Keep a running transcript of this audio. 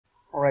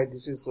Alright,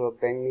 this is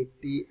Bank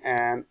Nifty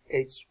and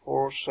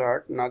H4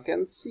 chart. Now you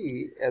can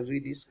see, as we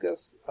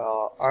discussed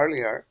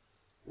earlier,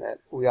 that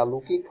we are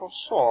looking for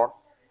short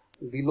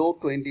below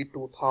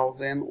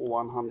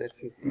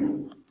 22,150,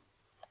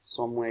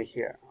 somewhere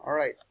here.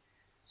 Alright,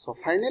 so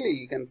finally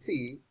you can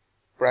see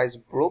price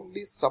broke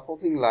this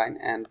supporting line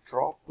and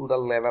dropped to the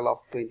level of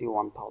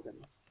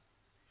 21,000.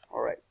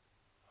 Alright,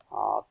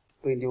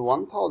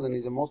 21,000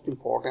 is the most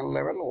important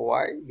level.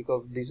 Why?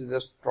 Because this is a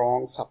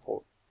strong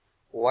support.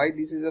 Why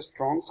this is a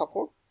strong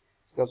support?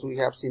 Because we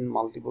have seen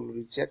multiple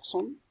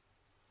rejection,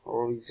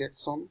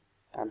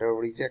 and a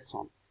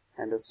rejection,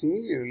 and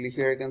similarly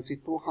here you can see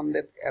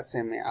 200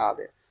 SMA are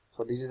there.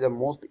 So this is the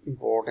most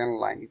important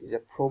line. It is a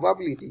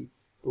probability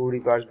to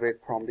reverse back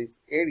from this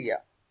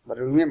area. But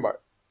remember,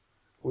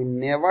 we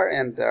never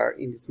enter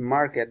in this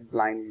market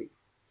blindly.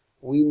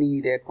 We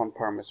need a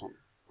confirmation.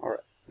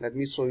 Alright, let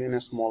me show you in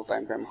a small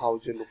time frame how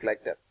it should look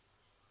like that.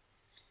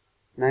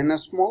 Now in a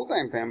small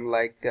time frame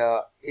like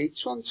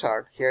H1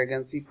 chart, here you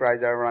can see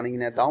price are running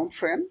in a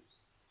downtrend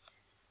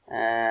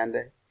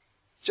and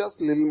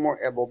just a little more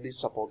above this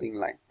supporting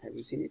line. Have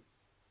you seen it?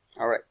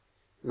 Alright,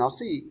 now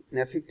see in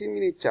a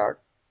 15-minute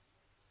chart,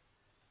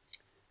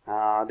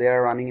 they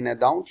are running in a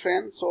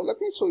downtrend. So let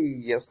me show you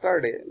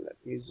yesterday. Let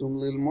me zoom a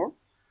little more.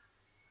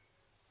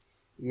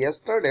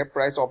 Yesterday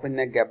price opened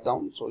a gap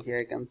down. So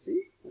here you can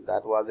see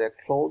that was a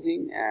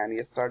closing, and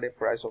yesterday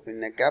price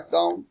opened a gap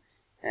down.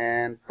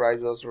 And price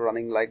was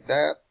running like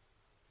that,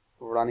 and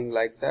running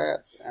like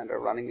that.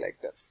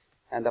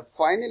 And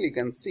finally you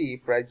can see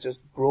price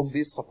just broke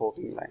this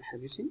supporting line.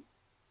 Have you seen?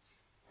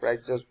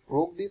 Price just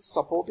broke this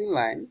supporting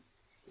line.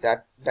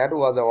 That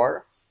was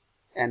our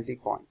entry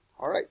point.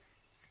 Alright,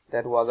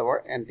 that was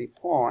our entry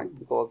point,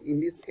 because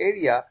in this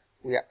area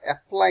we are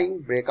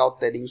applying breakout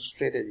trading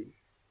strategy.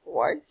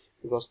 Why?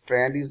 Because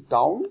trend is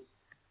down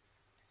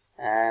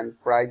and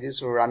price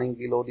is running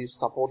below this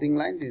supporting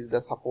line. This is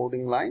the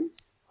supporting line.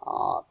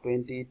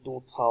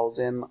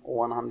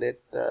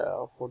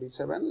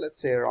 22,147,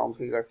 let's say around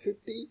figure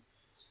 50.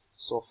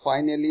 So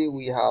finally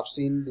we have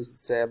seen this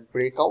is a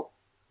breakout.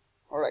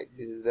 Alright,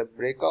 this is the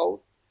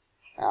breakout,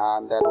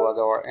 and that was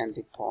our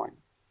entry point.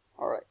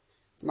 Alright,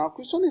 now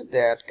question is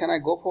that can I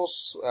go for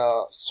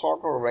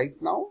short or right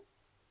now?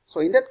 So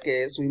in that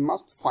case we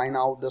must find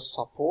out the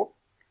support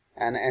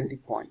and entry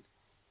point.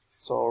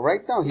 So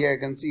right now here you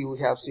can see we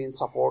have seen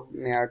support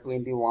near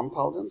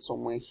 21,000,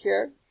 somewhere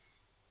here,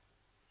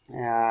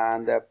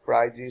 and the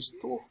price is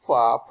too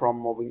far from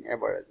moving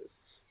averages.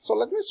 So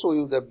let me show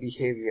you the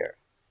behavior.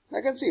 I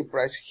can see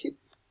price hit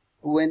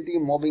 20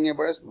 moving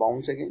average,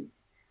 bounce again,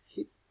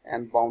 hit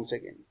and bounce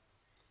again,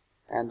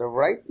 and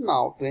right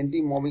now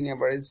 20 moving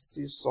average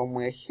is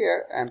somewhere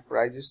here and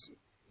price is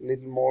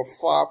little more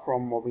far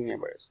from moving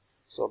average.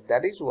 So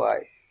that is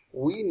why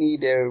we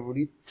need a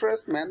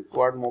retracement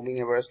toward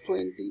moving average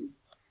 20,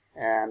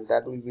 and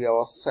that will be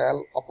our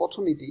sell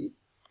opportunity.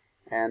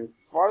 And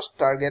first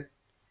target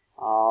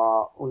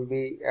will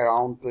be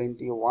around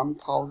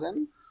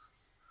 21,000,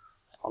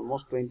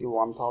 almost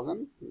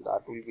 21,000.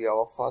 That will be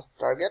our first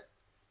target.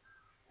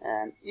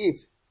 And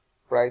if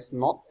price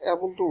not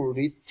able to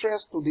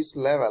retrace to this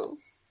level,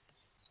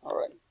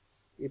 alright,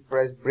 if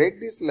price break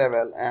this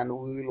level and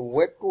we will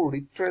wait to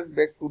retrace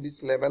back to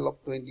this level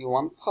of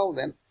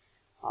 21,000,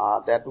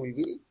 that will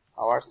be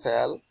our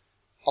sell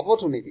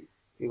opportunity,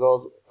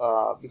 because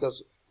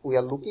we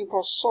are looking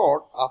for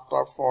short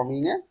after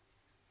forming a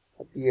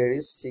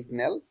bearish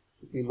signal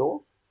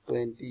below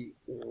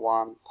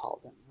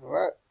 21,000.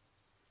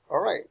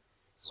 Alright,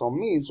 so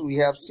means we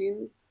have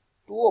seen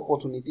two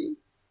opportunity,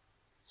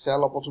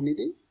 sell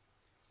opportunity.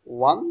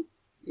 One,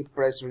 if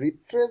price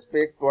retrace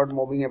back toward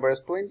moving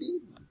average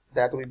 20,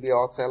 that will be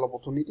our sell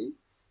opportunity.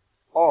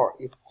 Or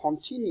if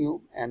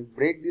continue and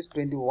break this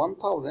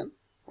 21,000,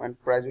 when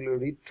price will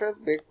retrace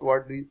back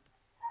toward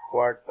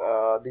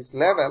this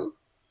level,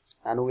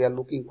 and we are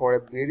looking for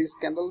a bearish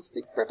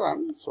candlestick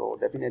pattern, so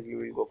definitely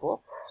we will go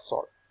for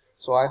short.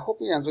 So I hope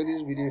you enjoyed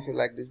this video. If you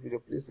like this video,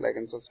 please like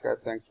and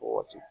subscribe. Thanks for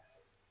watching.